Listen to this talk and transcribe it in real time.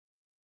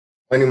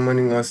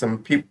Morning, awesome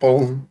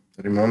people.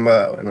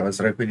 Remember when I was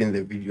recording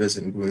the videos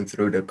and going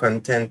through the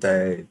content,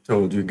 I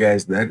told you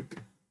guys that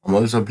I'm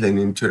also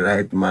planning to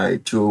write my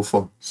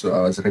 204. So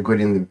I was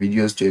recording the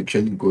videos to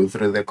actually go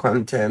through the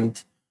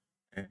content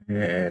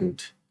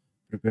and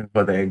prepare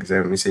for the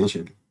exam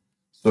essentially.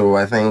 So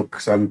I think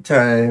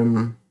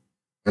sometime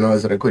when I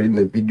was recording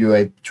the video,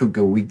 I took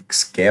a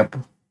week's gap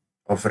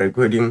of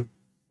recording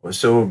or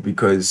so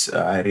because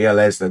I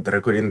realized that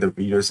recording the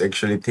videos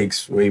actually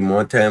takes way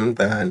more time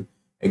than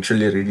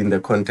actually reading the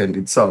content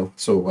itself.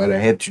 So what I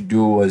had to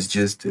do was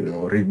just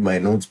read my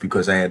notes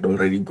because I had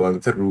already gone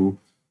through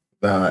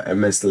the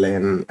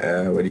MS-LAN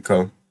what do you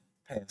call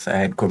path. I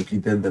had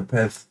completed the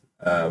path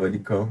what do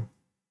you call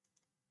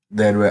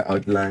that were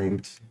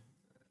outlined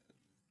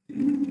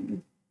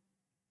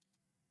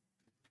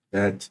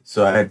that.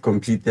 So I had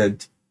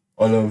completed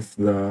all of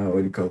the what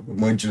do you call the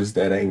modules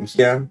that are in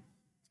here.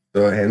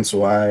 So hence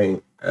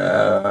why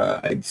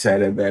I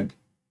decided that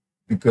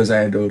because I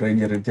had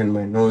already written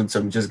my notes,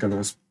 I'm just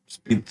gonna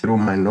speed through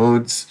my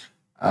notes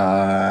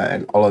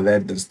and all of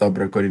that and stop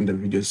recording the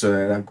video so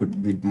that I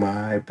could meet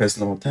my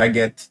personal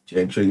target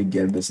to actually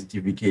get the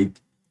certificate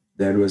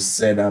that was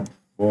set up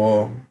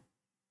for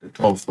the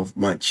 12th of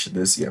March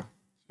this year.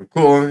 So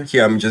cool.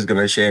 Here I'm just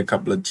gonna share a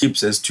couple of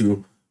tips as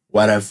to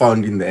what I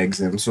found in the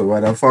exam. So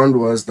what I found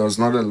was there was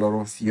not a lot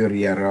of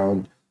theory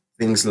around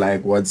things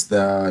like what's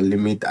the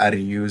limit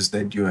RUs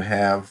that you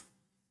have,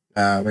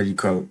 what do you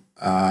call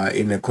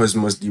in a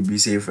Cosmos DB,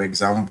 say for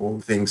example,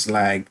 things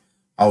like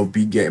how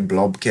big a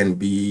blob can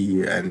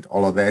be and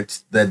all of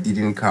that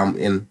didn't come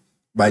in.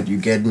 But you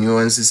get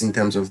nuances in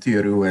terms of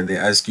theory where they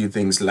ask you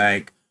things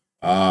like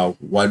what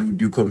would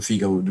you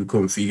configure? Would you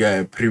configure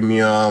a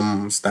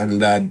premium,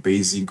 standard,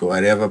 basic, or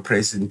whatever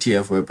pricing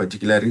tier for a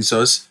particular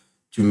resource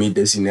to meet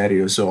the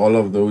scenario? So all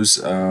of those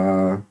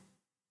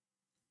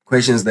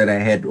questions that I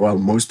had, well,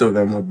 most of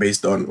them were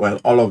based on, well,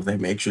 all of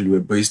them actually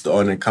were based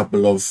on a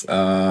couple of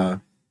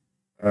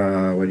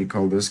what do you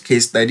call those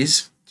case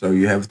studies. So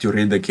you have to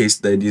read the case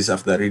studies.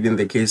 After reading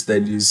the case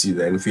studies, you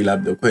then fill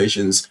up the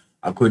questions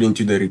according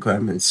to the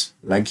requirements.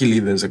 Luckily,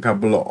 there's a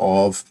couple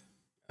of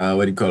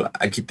what do you call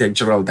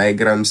architectural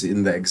diagrams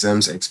in the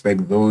exams.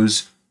 Expect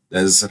those.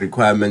 There's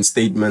requirement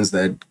statements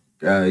that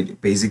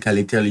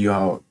basically tell you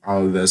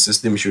how the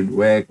system should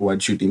work,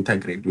 what should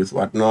integrate with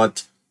what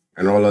not,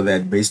 and all of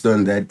that. Based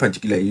on that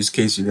particular use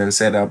case, you then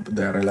set up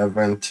the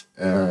relevant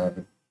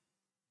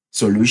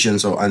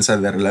solutions or answer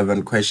the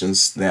relevant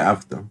questions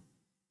thereafter.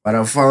 What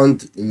I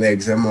found in the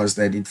exam was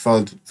that it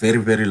felt very,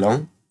 very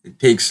long. It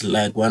takes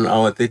like 1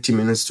 hour, 30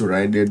 minutes to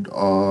write it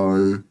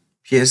on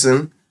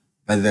Pearson,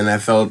 but then I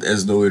felt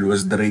as though it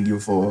was dragging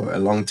for a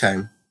long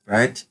time,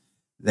 right?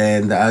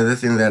 Then the other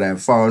thing that I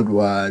found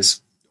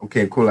was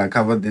okay, cool. I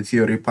covered the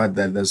theory part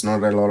that there's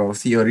not a lot of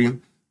theory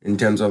in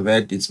terms of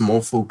that. It's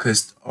more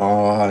focused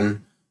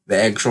on the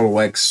actual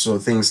works. So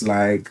things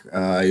like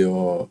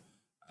your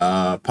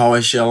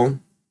PowerShell,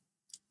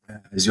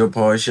 Azure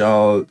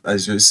PowerShell,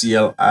 Azure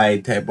CLI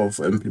type of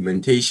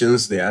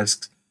implementations. They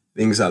ask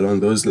things along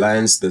those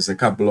lines. There's a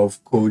couple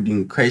of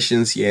coding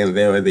questions here and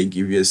there where they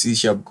give you a C#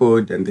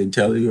 code and they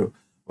tell you,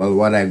 well,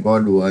 what I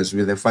got was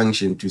with a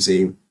function to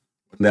say,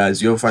 the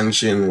Azure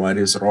function, what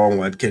is wrong,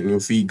 what can you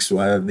fix,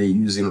 what are they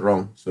using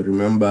wrong. So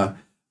remember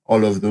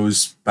all of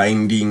those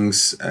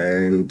bindings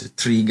and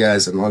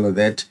triggers and all of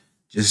that.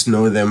 Just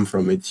know them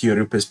from a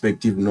theory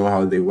perspective, know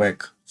how they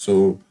work.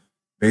 So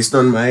based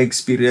on my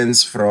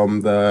experience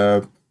from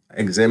the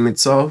exam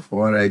itself,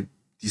 what I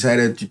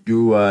decided to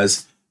do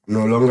was I'm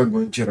no longer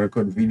going to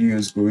record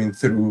videos going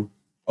through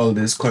all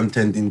this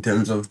content in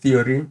terms of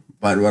theory.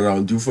 But what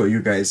I'll do for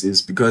you guys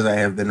is because I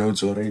have the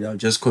notes already, I'll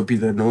just copy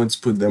the notes,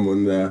 put them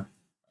on the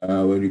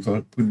what do you call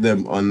it? Put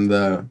them on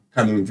the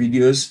coming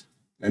videos.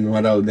 And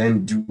what I'll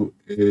then do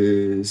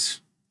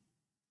is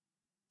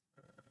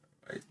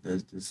right,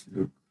 does this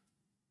look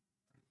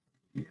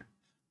yeah.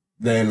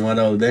 Then what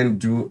I'll then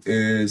do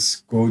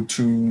is go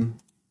to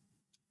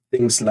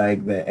things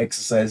like the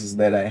exercises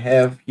that I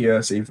have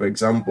here. Say, for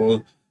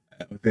example,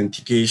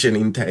 authentication,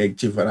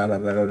 interactive,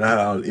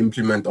 I'll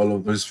implement all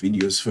of those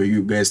videos for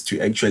you guys to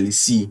actually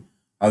see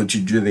how to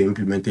do the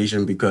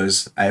implementation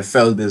because I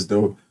felt as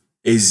though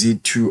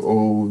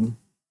AZ204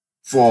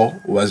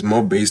 was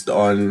more based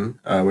on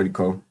what do you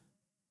call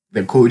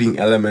the coding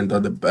element or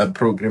the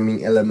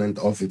programming element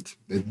of it,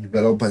 the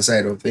developer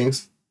side of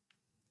things,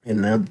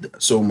 and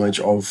not so much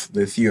of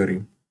the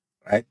theory,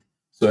 right?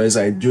 So as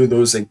I do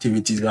those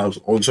activities, I'll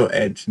also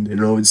add the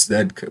notes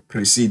that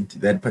precede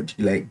that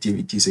particular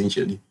activity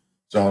essentially.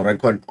 So I'll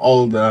record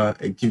all the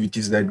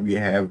activities that we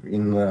have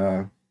in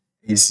the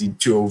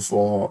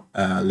AC204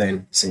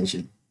 LAN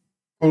essentially.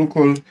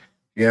 Cool.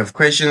 If you have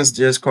questions,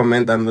 just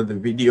comment under the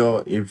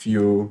video. If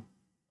you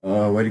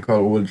what do you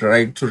call would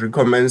like to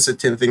recommend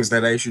certain things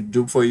that I should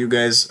do for you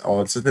guys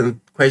or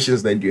certain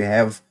questions that you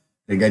have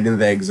regarding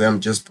the exam,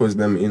 just post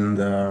them in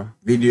the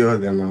video,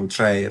 then I'll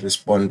try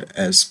respond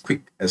as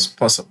quick as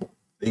possible.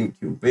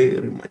 Thank you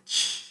very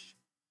much.